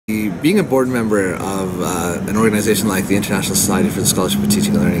being a board member of an organization like the International Society for the Scholarship of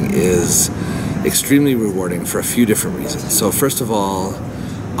Teaching and Learning is extremely rewarding for a few different reasons. So first of all,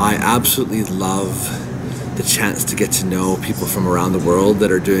 I absolutely love the chance to get to know people from around the world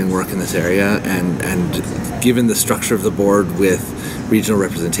that are doing work in this area, and given the structure of the board with regional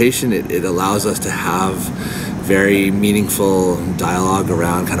representation, it allows us to have very meaningful dialogue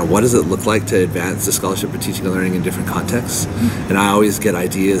around kind of what does it look like to advance the scholarship of teaching and learning in different contexts. And I always get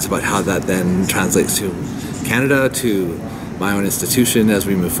ideas about how that then translates to Canada, to my own institution as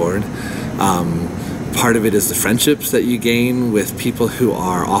we move forward. Part of it is the friendships that you gain with people who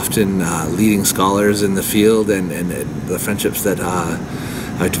are often leading scholars in the field, and the friendships that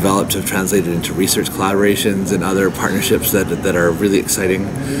I've developed have translated into research collaborations and other partnerships that are really exciting.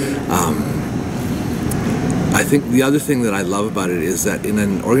 I think the other thing that I love about it is that in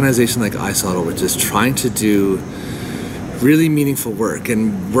an organization like ISSOTL, which is trying to do really meaningful work,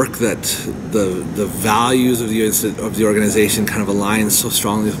 and work that the values of the organization kind of aligns so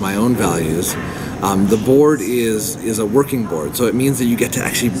strongly with my own values, the board is a working board, so it means that you get to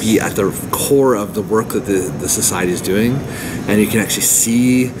actually be at the core of the work that the society is doing, and you can actually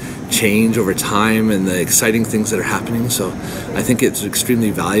see change over time and the exciting things that are happening. So I think it's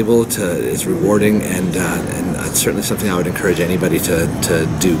extremely valuable, it's rewarding, and it's certainly something I would encourage anybody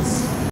to do.